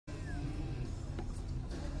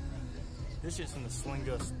This shit's in the sling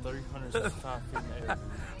us 365 feet in the air.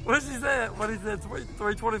 What is that? What is that?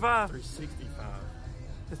 325? 365.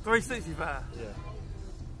 It's 365. Yeah.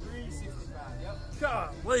 365, yep.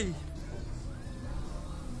 Golly.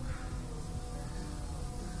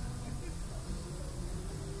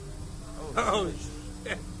 Oh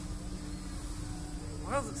shit.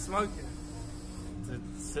 Why is it smoking? To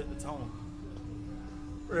set the tone.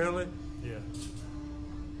 Really? Yeah.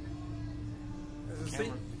 The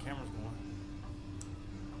camera's going.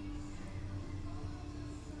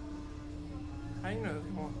 How you know it's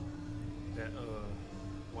going? That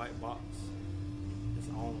white box is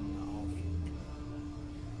on and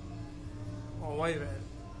off. Oh, wait a minute.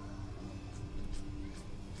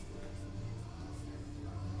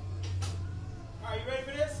 Are you ready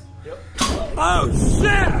for this? Yep. Oh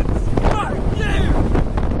shit! Fuck you!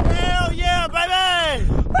 Hell yeah, baby!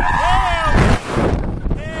 Hell!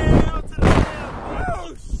 Hell to the hell! Oh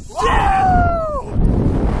shit!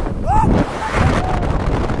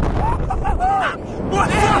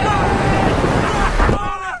 What's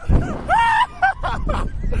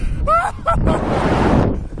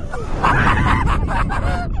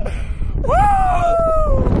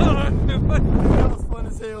That was fun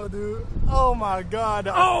as hell, dude. Oh my god,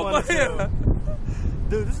 that was fun as hell.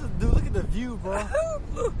 Dude, look at the view, bro.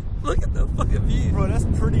 Look at the fucking view. Bro, that's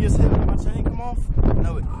pretty as hell. Did my chain come off?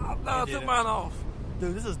 No, it No, I took mine off.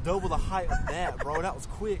 Dude, this is double the height of that, bro. That was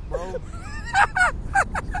quick, bro.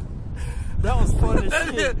 That was fun as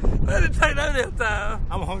shit. That didn't take that time.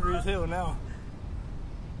 I'm hungry as hell now.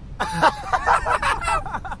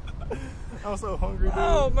 I'm so hungry, dude.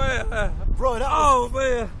 Oh man. Bro, that was,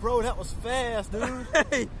 man. Bro, that was fast, dude.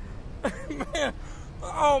 Hey, man.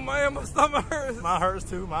 Oh man, my stomach hurts. Mine hurts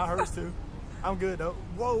too. Mine hurts too. I'm good though.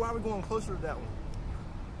 Whoa, why are we going closer to that one?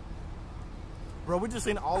 Bro, we just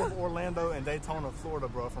seen all of Orlando and Daytona, Florida,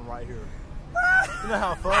 bro, from right here. You know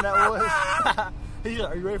how fun that was? He's like,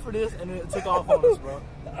 are you ready for this? And then it took off on us, bro.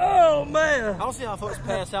 Oh man. I don't see how folks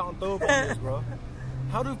pass out and throw up on this, bro.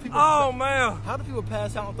 How do people? Oh man. How do people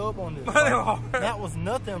pass out and throw up on this? Man, that was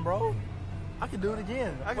nothing, bro. I could do it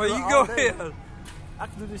again. I could well, do it you all go day. ahead. I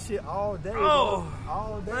could do this shit all day, bro. Oh,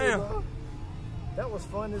 all day, man. bro. That was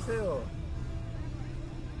fun as hell.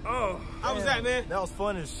 Oh. How was that, man? That was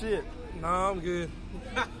fun as shit. No, I'm good.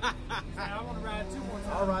 I want to ride 2 more times.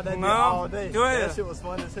 I'll ride that No, all day. go ahead. That shit was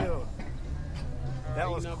fun as hell. That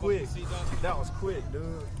was quick. That was quick,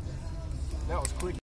 dude. That was quick.